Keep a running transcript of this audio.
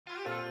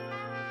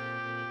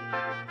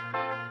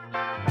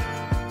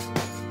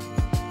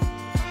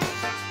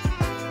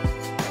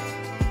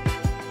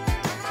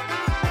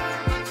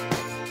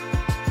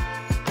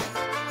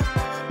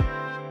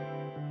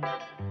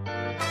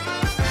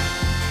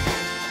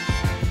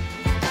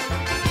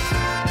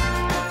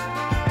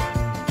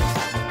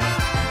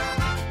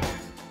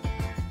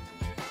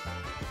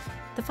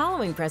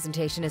following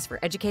presentation is for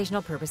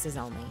educational purposes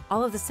only.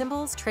 All of the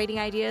symbols, trading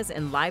ideas,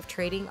 and live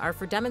trading are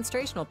for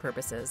demonstrational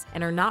purposes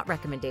and are not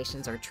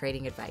recommendations or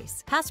trading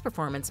advice. Past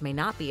performance may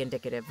not be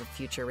indicative of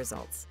future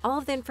results. All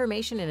of the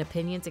information and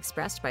opinions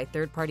expressed by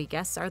third-party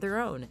guests are their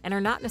own and are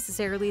not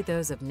necessarily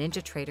those of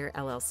NinjaTrader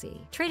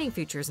LLC. Trading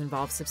futures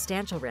involve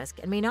substantial risk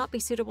and may not be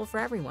suitable for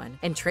everyone,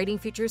 and trading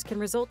futures can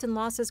result in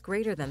losses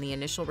greater than the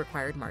initial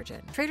required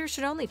margin. Traders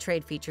should only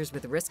trade futures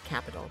with risk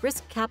capital.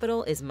 Risk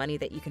capital is money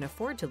that you can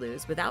afford to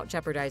lose without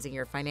jeopardizing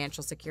your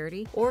financial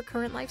security or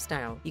current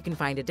lifestyle. You can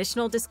find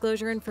additional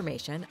disclosure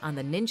information on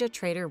the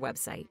NinjaTrader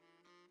website.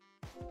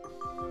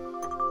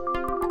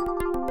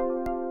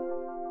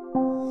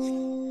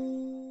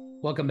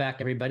 Welcome back,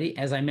 everybody.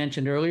 As I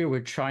mentioned earlier, we're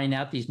trying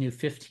out these new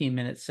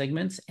 15-minute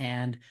segments,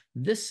 and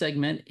this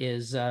segment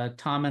is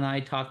Tom and I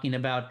talking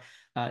about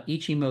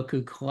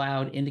Ichimoku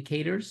Cloud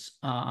indicators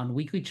on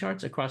weekly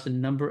charts across a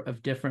number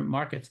of different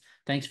markets.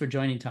 Thanks for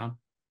joining, Tom.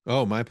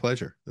 Oh, my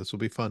pleasure. This will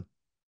be fun.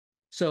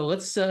 So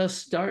let's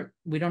start.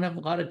 We don't have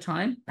a lot of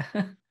time,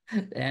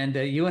 and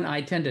you and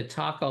I tend to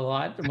talk a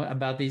lot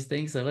about these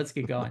things, so let's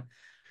get going.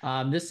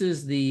 This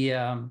is the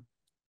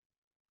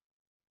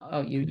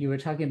oh, you were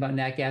talking about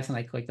nat gas, and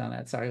I clicked on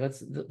that. Sorry.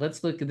 Let's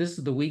look. This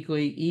is the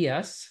weekly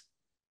ES.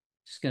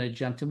 Just going to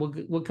jump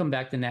to. We'll come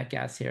back to nat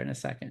gas here in a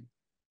second.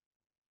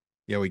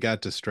 Yeah, we got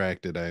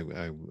distracted.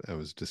 I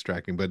was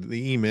distracting, but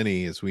the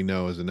E-mini, as we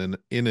know, is in an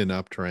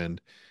uptrend.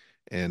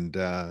 And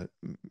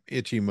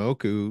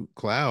Ichimoku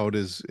Cloud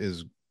is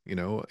in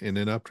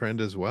an uptrend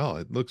as well.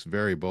 It looks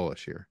very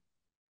bullish here.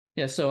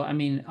 Yeah, so I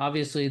mean,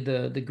 obviously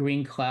the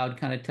green cloud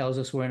kind of tells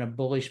us we're in a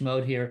bullish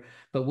mode here,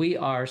 but we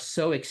are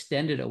so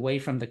extended away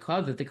from the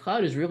cloud that the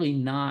cloud is really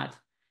not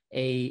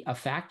a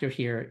factor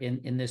here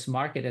in this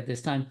market at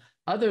this time,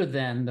 other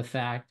than the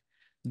fact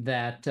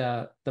that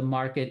the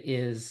market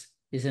is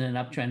in an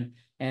uptrend.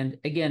 And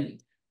again,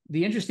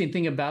 the interesting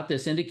thing about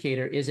this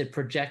indicator is it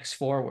projects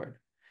forward.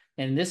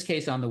 And in this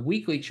case, on the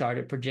weekly chart,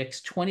 it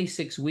projects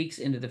 26 weeks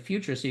into the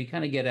future. So you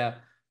kind of get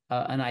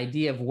an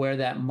idea of where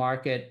that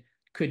market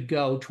could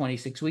go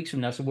 26 weeks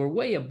from now. So we're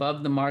way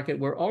above the market.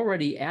 We're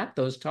already at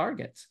those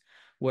targets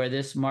where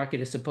this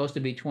market is supposed to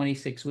be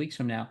 26 weeks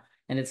from now,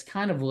 and it's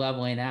kind of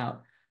leveling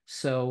out.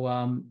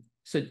 So,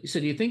 so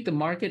do you think the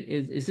market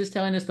is this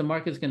telling us the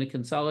market is going to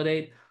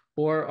consolidate,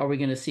 or are we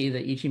going to see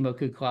the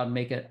Ichimoku Cloud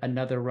make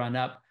another run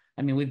up?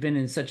 I mean, we've been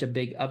in such a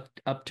big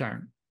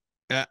upturn.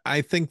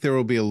 I think there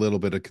will be a little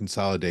bit of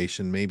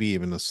consolidation, maybe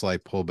even a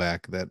slight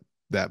pullback.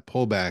 That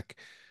pullback,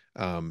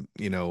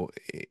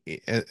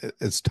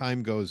 as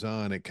time goes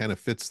on, it kind of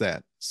fits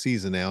that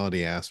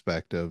seasonality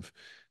aspect of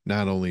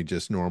not only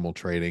just normal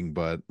trading,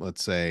 but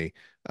let's say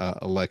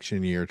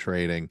election year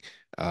trading.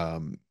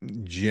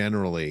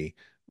 Generally,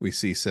 we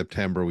see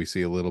September, we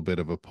see a little bit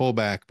of a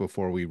pullback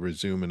before we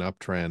resume an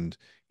uptrend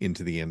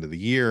into the end of the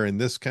year, and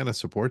this kind of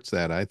supports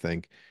that, I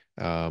think.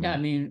 Yeah, I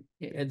mean,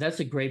 that's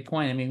a great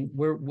point. I mean,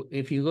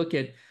 if you look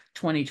at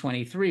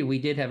 2023, we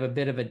did have a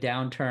bit of a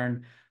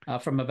downturn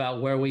from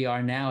about where we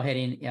are now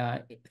heading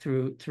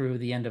through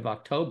the end of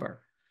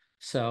October.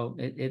 So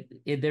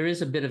there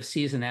is a bit of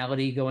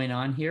seasonality going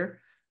on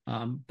here.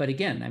 But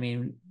again, I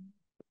mean,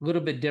 a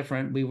little bit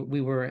different. We had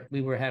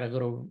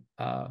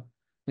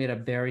a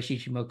bearish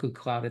Ichimoku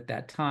Cloud at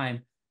that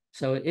time.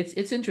 So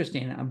it's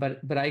interesting,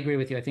 but I agree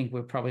with you. I think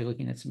we're probably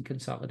looking at some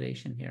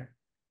consolidation here.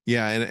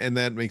 Yeah, and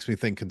that makes me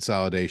think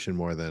consolidation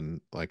more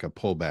than like a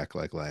pullback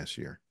like last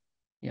year.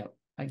 Yep,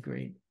 I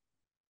agree.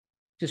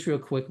 Just real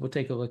quick, we'll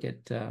take a look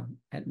at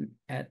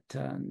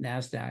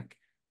NASDAQ.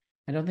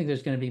 I don't think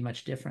there's going to be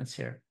much difference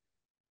here.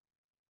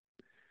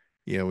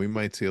 Yeah, we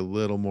might see a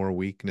little more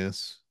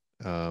weakness,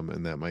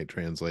 and that might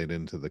translate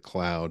into the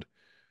cloud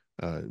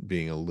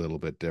being a little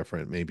bit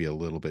different, maybe a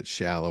little bit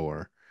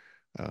shallower,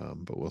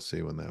 but we'll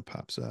see when that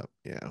pops up.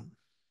 Yeah.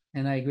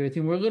 And I agree with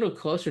you. We're a little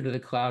closer to the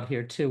cloud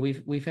here too.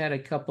 We've had a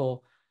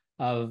couple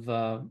of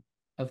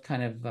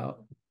kind of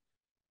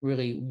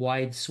really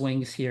wide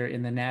swings here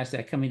in the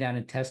NASDAQ, coming down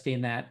and testing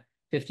that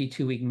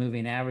 52-week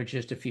moving average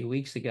just a few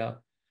weeks ago.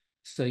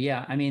 So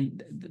yeah, I mean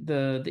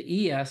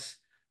the ES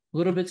a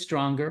little bit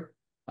stronger.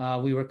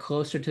 We were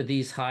closer to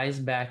these highs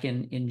back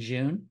in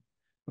June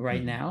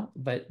right now,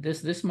 but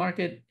this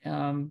market,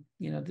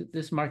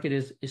 this market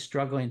is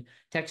struggling.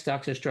 Tech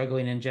stocks are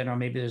struggling in general.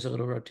 Maybe there's a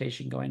little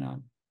rotation going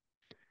on.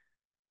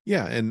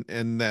 Yeah,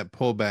 and that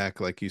pullback,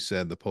 like you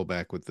said, the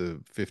pullback with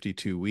the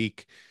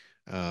 52-week,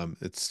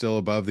 it's still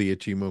above the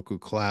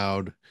Ichimoku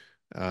Cloud.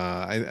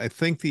 I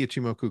think the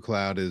Ichimoku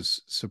Cloud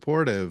is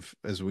supportive.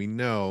 As we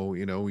know,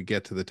 we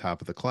get to the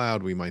top of the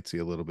cloud, we might see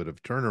a little bit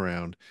of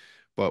turnaround,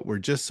 but we're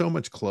just so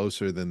much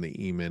closer than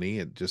the E-mini.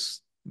 It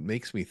just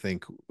makes me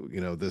think,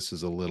 this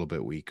is a little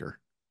bit weaker.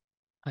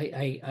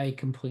 I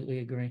completely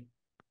agree.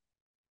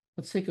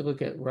 Let's take a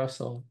look at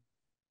Russell.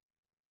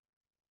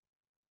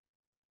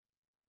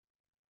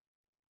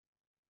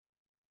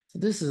 So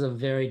this is a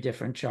very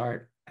different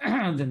chart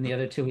than the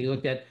other two we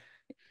looked at.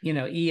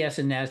 ES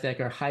and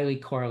NASDAQ are highly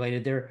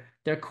correlated.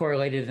 They're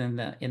correlated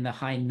in the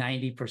high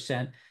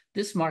 90%.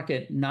 This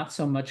market, not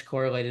so much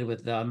correlated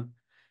with them.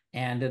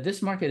 And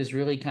this market has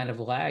really kind of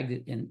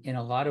lagged in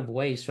a lot of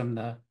ways from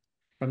the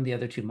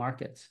other two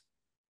markets.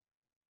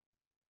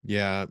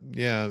 Yeah,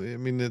 yeah. I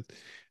mean,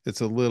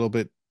 it's a little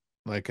bit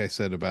like I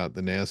said about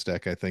the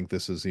Nasdaq. I think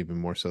this is even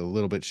more so a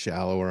little bit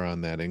shallower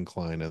on that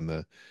incline on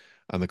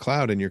the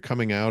cloud, and you're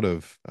coming out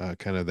of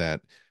kind of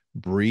that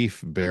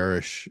brief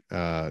bearish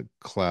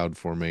cloud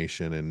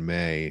formation in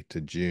May to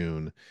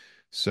June.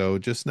 So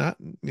just not,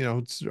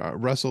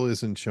 Russell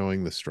isn't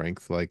showing the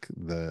strength like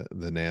the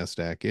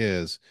Nasdaq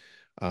is.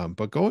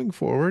 But going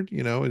forward,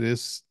 it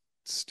is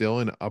still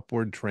an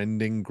upward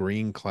trending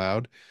green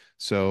cloud.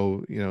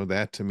 So,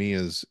 that to me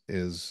is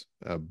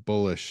a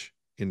bullish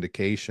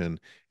indication.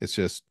 It's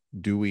just,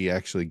 do we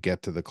actually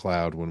get to the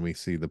cloud when we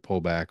see the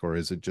pullback, or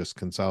is it just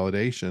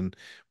consolidation?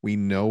 We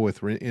know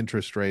with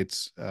interest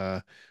rates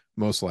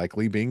most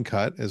likely being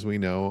cut, as we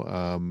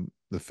know,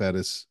 the Fed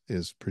is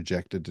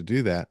projected to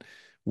do that.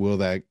 Will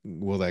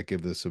that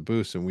give this a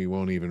boost, and we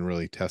won't even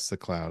really test the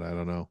cloud? I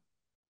don't know.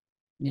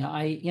 Yeah,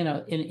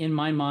 in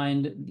my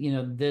mind,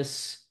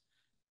 this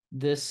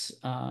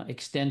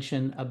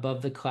extension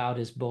above the cloud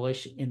is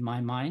bullish in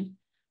my mind.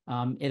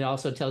 It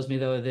also tells me,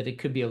 though, that it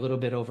could be a little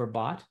bit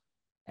overbought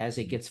as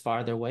it gets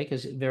farther away,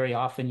 because very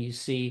often you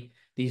see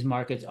these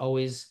markets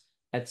always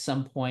at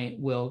some point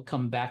will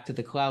come back to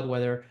the cloud,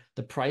 whether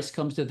the price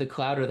comes to the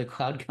cloud or the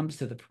cloud comes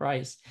to the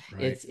price.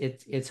 Right.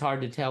 It's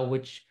hard to tell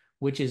which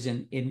is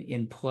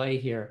in play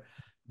here.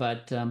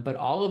 But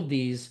all of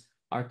these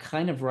are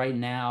kind of right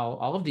now,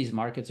 all of these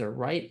markets are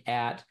right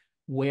at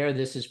where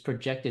this is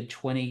projected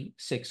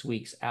 26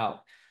 weeks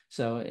out.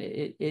 So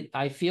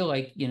I feel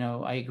like,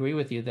 I agree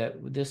with you that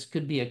this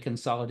could be a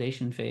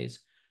consolidation phase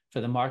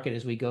for the market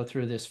as we go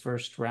through this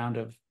first round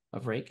of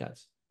rate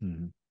cuts.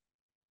 Mm-hmm.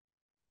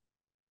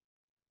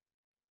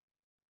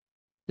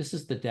 This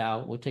is the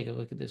Dow. We'll take a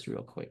look at this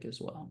real quick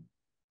as well.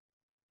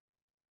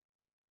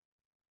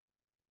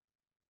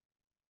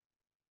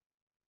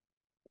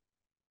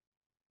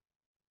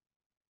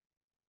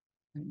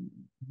 I'm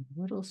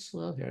a little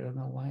slow here. I don't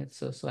know why it's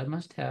so slow. I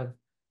must have,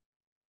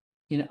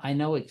 I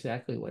know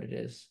exactly what it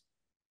is.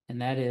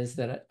 And that is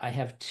that I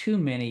have too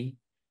many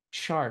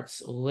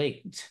charts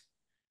linked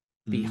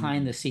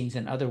behind the scenes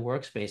in other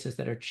workspaces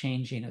that are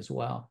changing as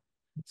well.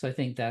 So I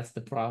think that's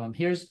the problem.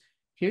 Here's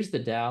the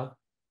Dow.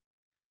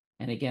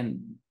 And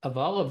again, of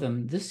all of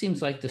them, this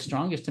seems like the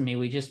strongest to me.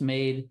 We just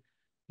made,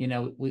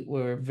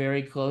 we're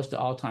very close to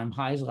all-time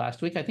highs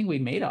last week. I think we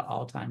made an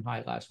all-time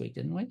high last week,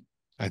 didn't we?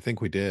 I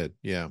think we did.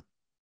 Yeah.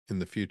 In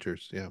the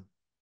futures. Yeah.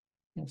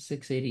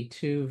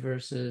 682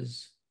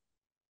 versus,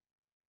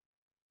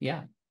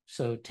 yeah,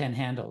 so 10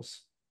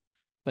 handles.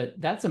 But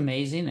that's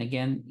amazing.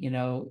 Again,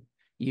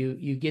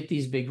 you get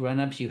these big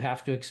run-ups, you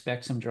have to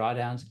expect some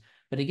drawdowns.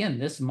 But again,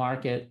 this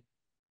market,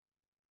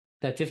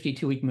 that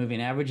 52-week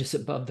moving average is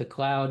above the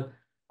cloud.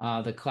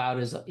 The cloud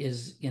is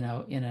is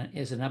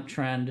an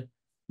uptrend.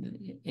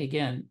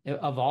 Again,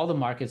 of all the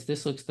markets,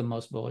 this looks the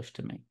most bullish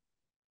to me.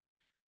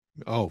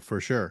 Oh,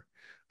 for sure.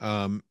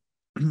 Um,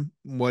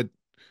 what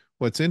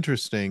what's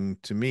interesting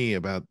to me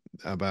about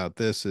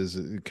this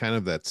is kind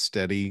of that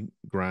steady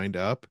grind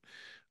up.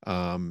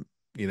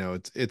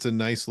 It's a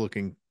nice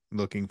looking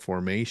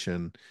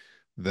formation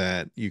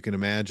that you can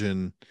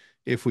imagine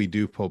if we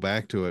do pull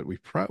back to it, we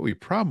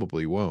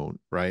probably won't,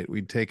 right?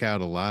 We'd take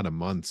out a lot of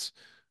months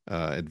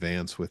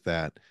advance with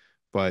that.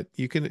 But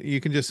you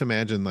can just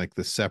imagine like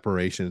the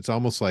separation. It's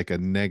almost like a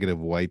negative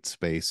white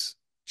space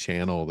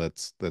channel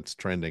that's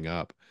trending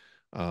up.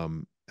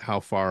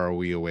 How far are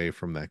we away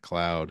from that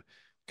cloud?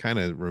 Kind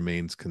of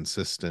remains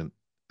consistent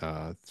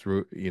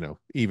through,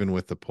 even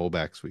with the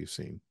pullbacks we've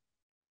seen.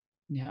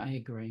 Yeah, I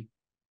agree.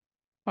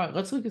 All right,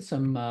 let's look at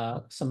some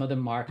other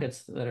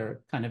markets that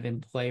are kind of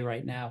in play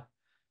right now.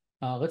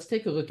 Let's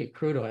take a look at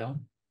crude oil.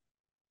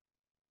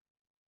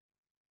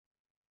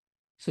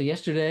 So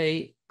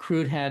yesterday,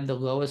 crude had the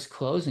lowest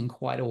close in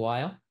quite a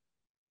while.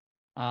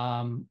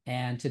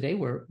 And today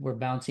we're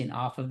bouncing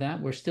off of that.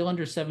 We're still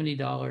under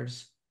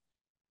 $70.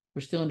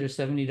 We're still under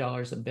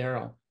 $70 a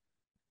barrel.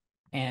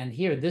 And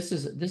here, this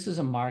is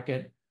a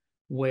market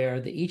where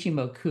the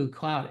Ichimoku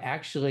Cloud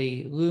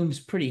actually looms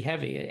pretty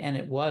heavy, and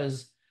it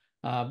was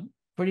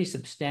pretty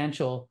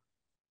substantial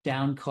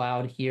down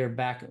cloud here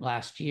back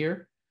last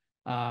year,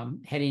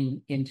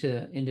 heading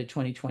into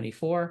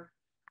 2024.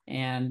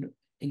 And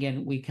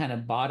again, we kind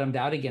of bottomed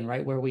out again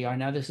right where we are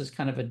now. This is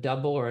kind of a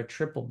double or a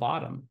triple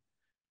bottom.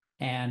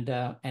 And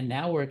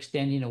now we're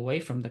extending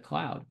away from the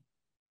cloud.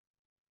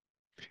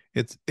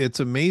 It's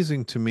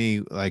amazing to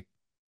me, like,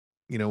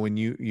 when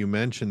you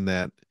mentioned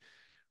that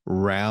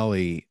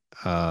rally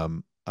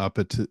up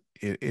at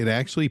it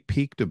actually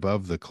peaked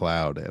above the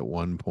cloud at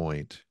one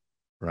point,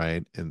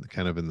 right? And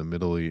kind of in the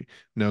middle.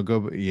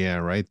 No, yeah,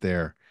 right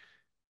there.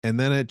 And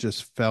then it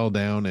just fell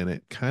down, and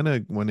it kind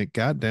of, when it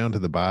got down to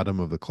the bottom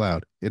of the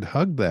cloud, it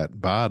hugged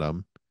that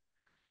bottom,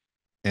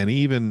 and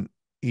even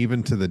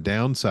to the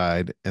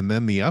downside, and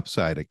then the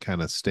upside, it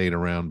kind of stayed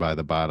around by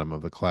the bottom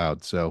of the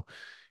cloud. So,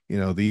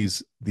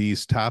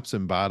 these tops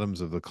and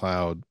bottoms of the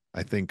cloud,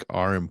 I think,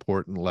 are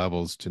important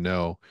levels to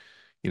know.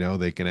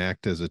 They can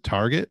act as a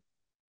target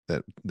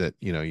that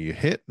you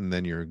hit and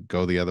then you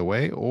go the other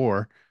way,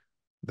 or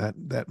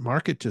that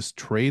market just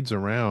trades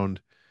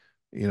around,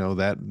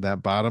 that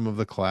bottom of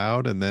the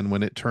cloud, and then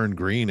when it turned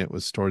green, it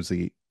was towards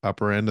the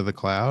upper end of the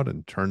cloud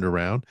and turned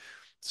around.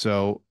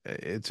 So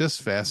it's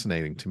just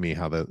fascinating to me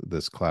how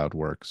this cloud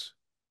works.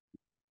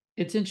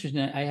 It's interesting.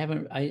 I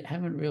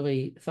haven't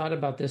really thought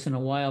about this in a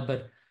while,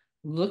 but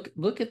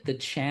look at the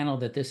channel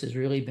that this has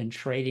really been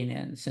trading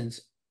in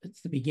since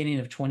it's the beginning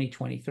of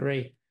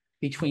 2023,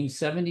 between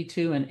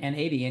 72 and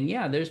 80. And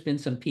yeah, there's been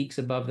some peaks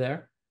above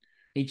there.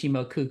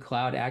 Ichimoku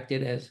Cloud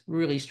acted as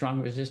really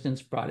strong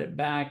resistance, brought it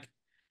back.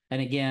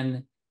 And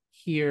again,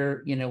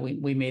 here,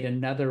 we made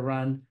another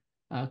run,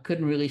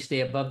 couldn't really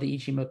stay above the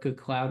Ichimoku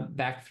Cloud,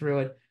 back through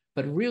it.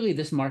 But really,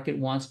 this market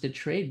wants to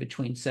trade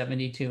between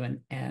 72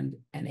 and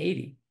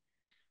 80.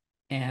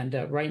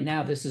 And right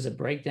now, this is a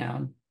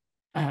breakdown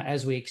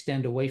as we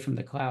extend away from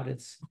the cloud.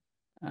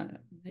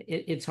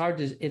 It's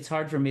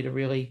hard for me to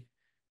really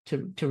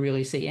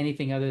say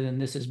anything other than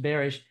this is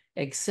bearish,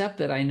 except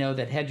that I know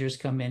that hedgers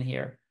come in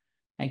here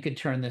and could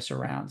turn this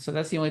around. So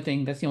that's the only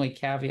thing. That's the only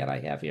caveat I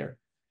have here.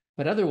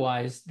 But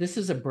otherwise, this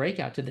is a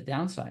breakout to the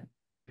downside.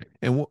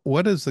 And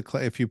what is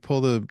if you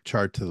pull the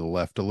chart to the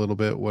left a little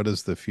bit, what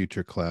does the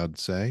future cloud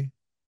say?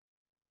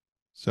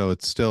 So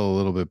it's still a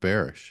little bit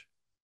bearish.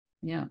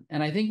 Yeah,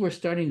 and I think we're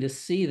starting to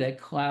see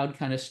that cloud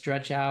kind of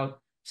stretch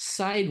out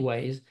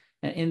sideways.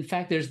 In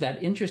fact, there's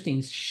that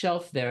interesting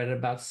shelf there at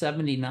about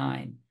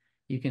 79.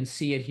 You can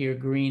see it here,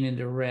 green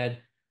into red.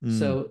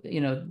 So,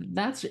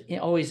 that's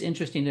always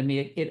interesting to me.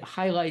 It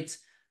highlights,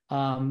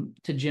 to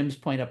Jim's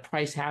point, a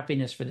price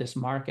happiness for this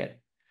market.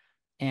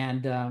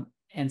 And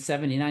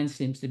 79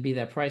 seems to be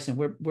that price, and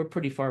we're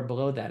pretty far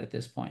below that at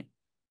this point.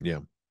 Yeah.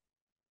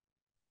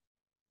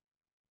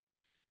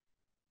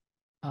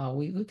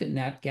 We looked at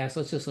nat gas.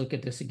 Let's just look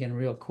at this again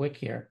real quick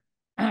here.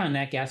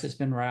 Nat gas has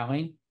been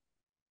rallying.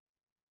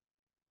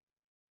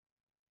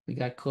 We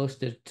got close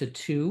to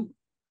 $2,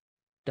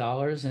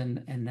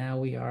 and now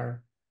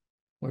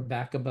we're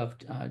back above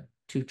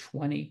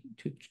 220,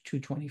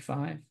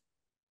 225.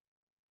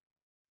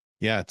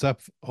 Yeah, it's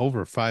up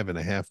over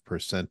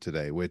 5.5%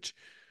 today, which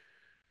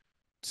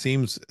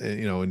seems,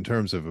 in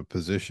terms of a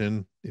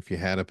position, if you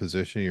had a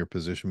position, your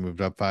position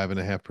moved up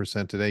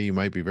 5.5% today, you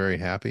might be very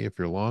happy if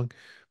you're long.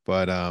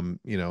 But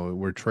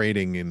we're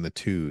trading in the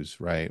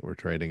twos, right? We're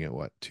trading at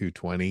what,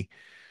 220.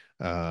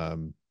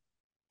 So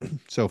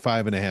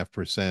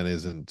 5.5%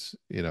 isn't,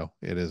 it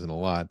isn't a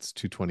lot. It's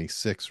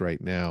 226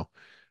 right now,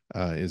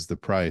 is the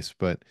price.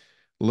 But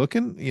look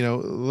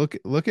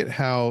at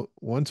how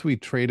once we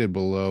traded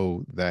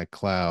below that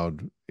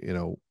cloud,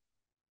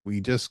 we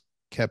just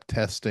kept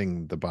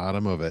testing the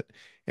bottom of it,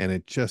 and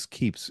it just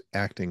keeps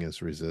acting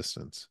as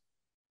resistance.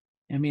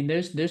 I mean,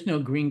 there's no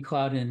green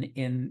cloud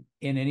in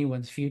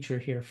anyone's future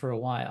here for a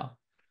while.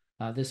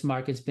 This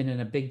market's been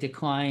in a big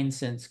decline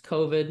since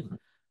COVID,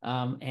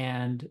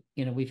 and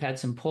we've had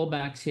some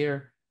pullbacks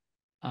here,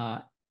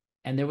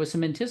 and there was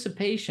some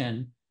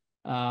anticipation,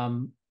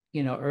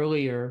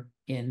 earlier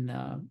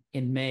in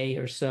May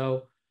or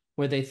so,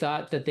 where they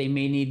thought that they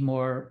may need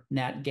more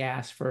nat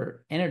gas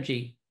for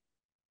energy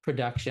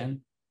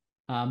production.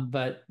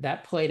 But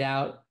that played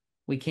out.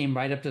 We came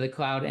right up to the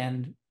cloud,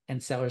 and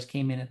sellers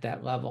came in at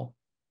that level.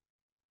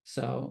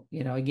 So,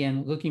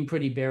 again, looking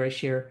pretty bearish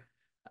here.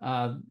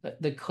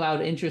 The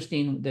cloud,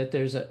 interesting that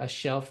there's a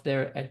shelf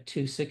there at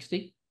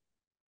 260.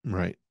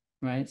 Right.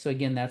 Right. So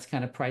again, that's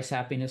kind of price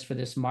happiness for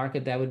this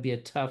market. That would be a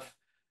tough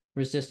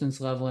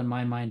resistance level in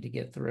my mind to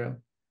get through.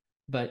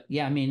 But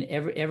yeah, I mean,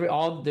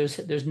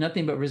 there's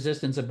nothing but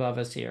resistance above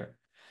us here.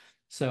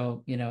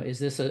 So, is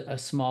this a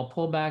small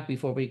pullback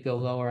before we go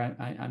lower?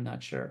 I'm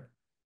not sure.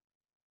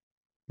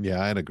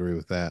 Yeah, I'd agree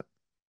with that.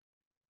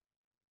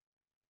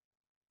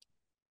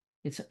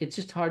 It's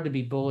just hard to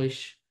be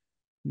bullish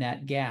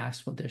nat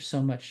gas when there's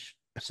so much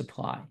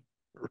supply.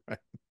 Right.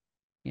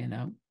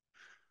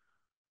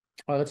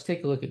 All right, let's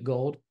take a look at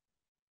gold.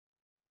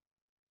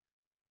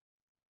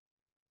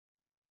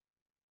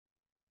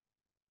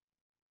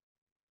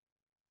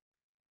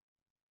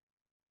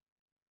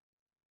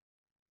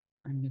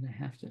 I'm going to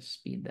have to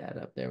speed that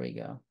up. There we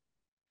go.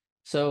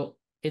 So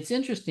it's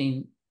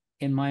interesting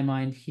in my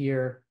mind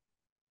here,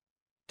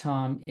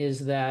 Tom,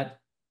 is that,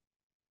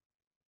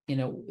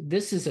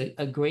 this is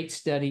a great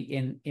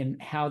study in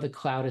how the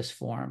cloud is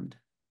formed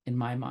in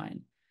my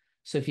mind.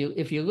 So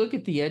if you look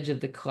at the edge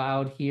of the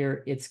cloud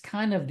here, it's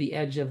kind of the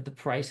edge of the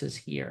prices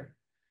here.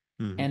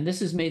 Mm-hmm. And this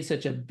has made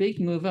such a big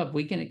move up.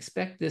 We can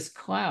expect this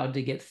cloud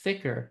to get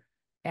thicker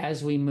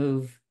as we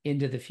move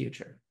into the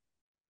future.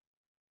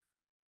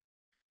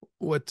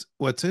 What's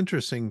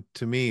interesting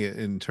to me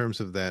in terms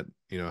of that,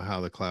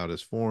 how the cloud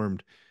is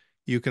formed,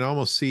 you can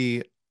almost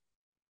see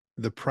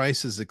the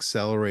price is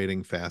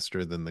accelerating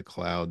faster than the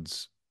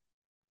cloud's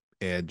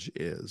edge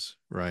is,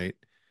 right?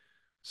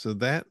 So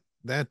that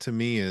to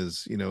me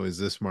is, is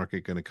this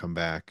market going to come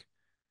back,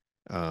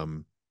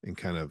 and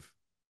kind of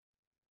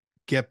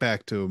get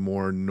back to a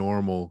more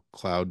normal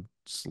cloud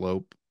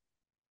slope,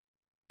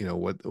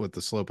 what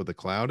the slope of the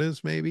cloud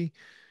is, maybe,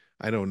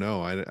 I don't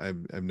know.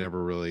 I've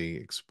never really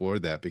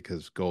explored that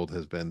because gold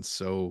has been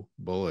so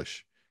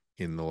bullish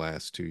in the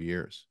last 2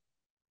 years.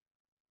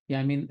 Yeah,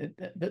 I mean,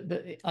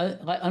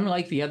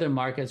 unlike the other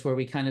markets where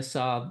we kind of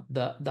saw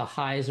the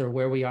highs or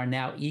where we are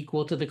now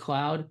equal to the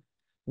cloud,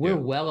 we're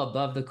Yeah. well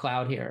above the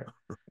cloud here,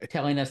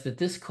 telling us that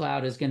this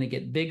cloud is going to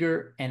get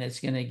bigger and it's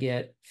going to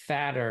get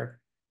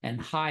fatter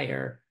and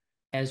higher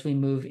as we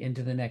move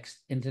into the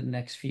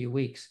next few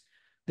weeks.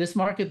 This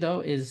market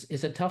though is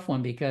a tough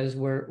one because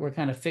we're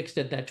kind of fixed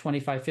at that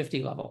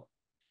 2550 level.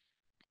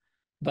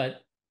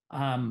 But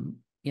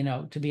you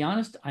know, to be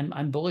honest,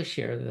 I'm bullish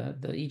here.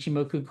 The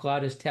Ichimoku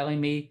Cloud is telling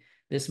me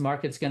this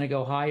market's going to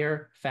go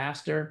higher,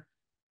 faster.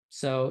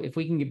 So if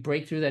we can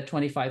break through that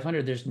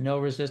 2500, there's no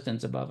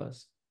resistance above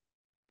us.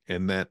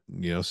 And that,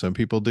 some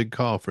people did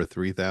call for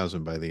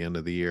 3,000 by the end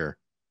of the year.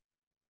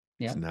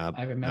 Yeah, It's not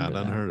I remember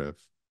that. unheard of.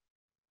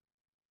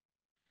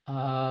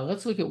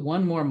 Let's look at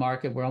one more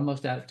market. We're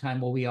almost out of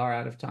time. Well, we are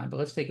out of time, but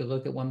let's take a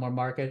look at one more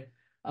market.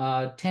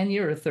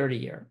 10-year or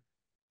 30-year?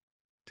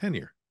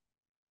 10-year.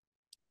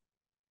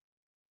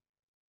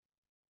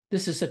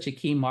 This is such a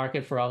key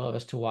market for all of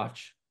us to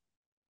watch.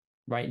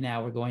 Right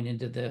now, we're going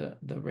into the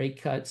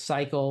rate cut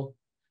cycle.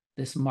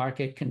 This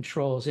market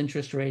controls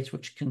interest rates,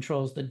 which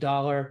controls the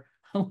dollar,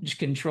 which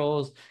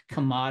controls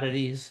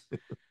commodities,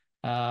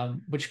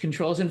 which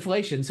controls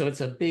inflation. So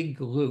it's a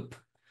big loop,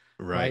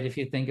 right? If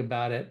you think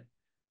about it.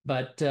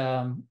 But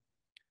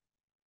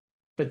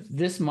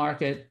this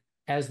market,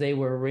 as they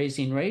were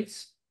raising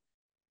rates,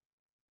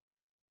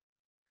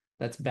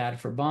 that's bad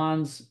for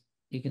bonds.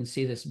 You can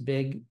see this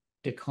big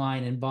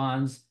decline in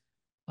bonds.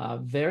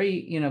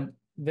 Very,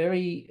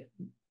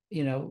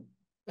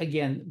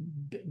 again,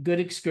 good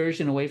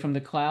excursion away from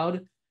the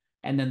cloud.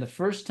 And then the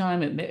first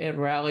time it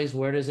rallies,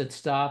 where does it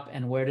stop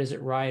and where does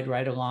it ride?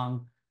 Right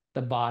along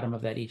the bottom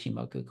of that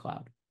Ichimoku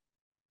Cloud.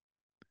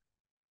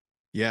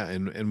 Yeah,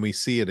 and we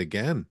see it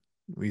again.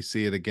 We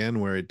see it again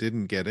where it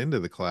didn't get into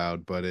the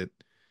cloud, but it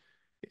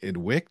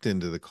wicked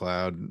into the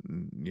cloud,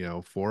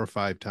 4 or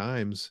 5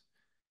 times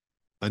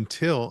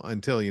until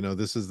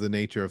this is the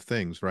nature of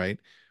things, right?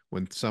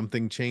 When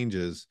something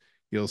changes,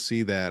 you'll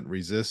see that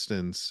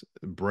resistance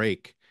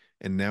break,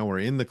 and now we're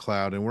in the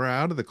cloud and we're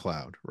out of the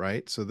cloud,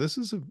 right? So this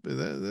is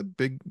that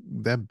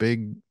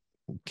big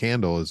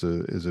candle is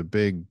a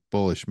big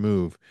bullish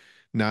move,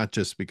 not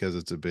just because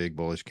it's a big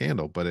bullish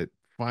candle, but it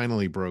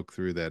finally broke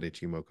through that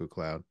Ichimoku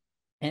Cloud.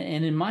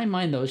 And in my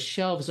mind, those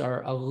shelves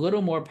are a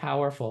little more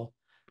powerful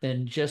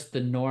than just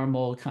the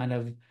normal kind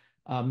of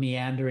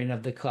meandering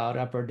of the cloud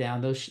up or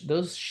down.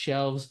 Those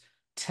shelves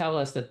tell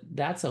us that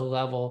that's a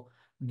level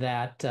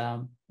that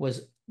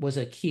was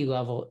a key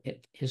level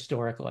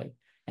historically.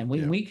 And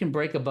when we can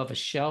break above a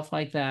shelf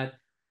like that,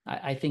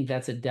 I think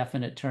that's a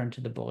definite turn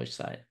to the bullish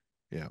side.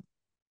 Yeah.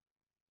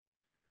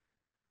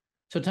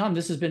 So Tom,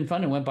 this has been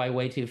fun. It went by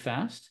way too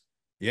fast.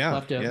 Yeah,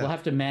 we'll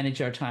have to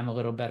manage our time a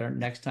little better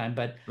next time.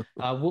 But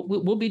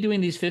we'll be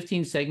doing these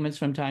 15 segments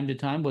from time to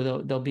time.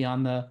 They'll be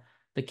on the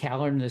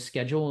calendar and the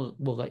schedule.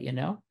 We'll let you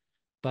know.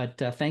 But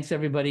thanks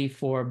everybody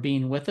for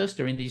being with us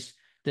during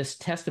this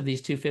test of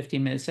these two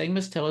 15-minute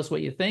segments. Tell us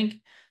what you think.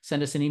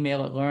 Send us an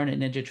email at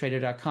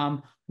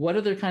learn@ninjatrader.com. What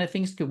other kind of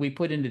things could we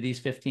put into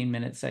these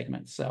 15-minute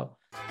segments? So.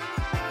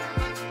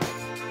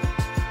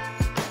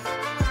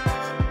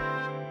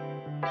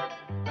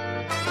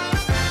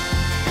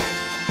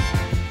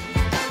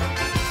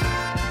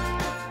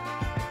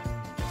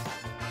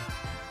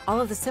 All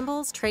of the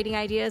symbols, trading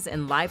ideas,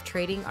 and live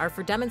trading are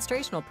for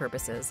demonstrational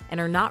purposes and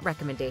are not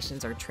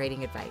recommendations or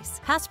trading advice.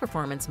 Past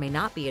performance may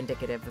not be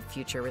indicative of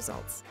future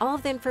results. All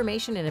of the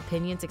information and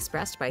opinions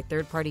expressed by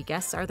third-party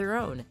guests are their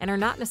own and are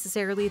not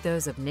necessarily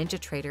those of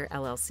NinjaTrader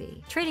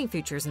LLC. Trading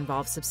futures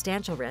involve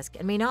substantial risk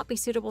and may not be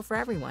suitable for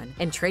everyone,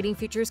 and trading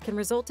futures can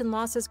result in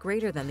losses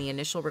greater than the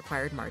initial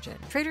required margin.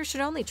 Traders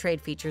should only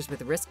trade futures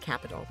with risk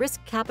capital.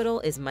 Risk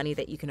capital is money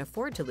that you can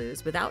afford to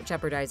lose without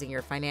jeopardizing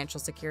your financial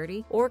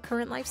security or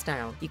current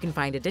lifestyle. You can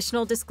find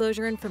additional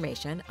disclosure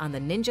information on the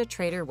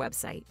NinjaTrader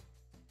website.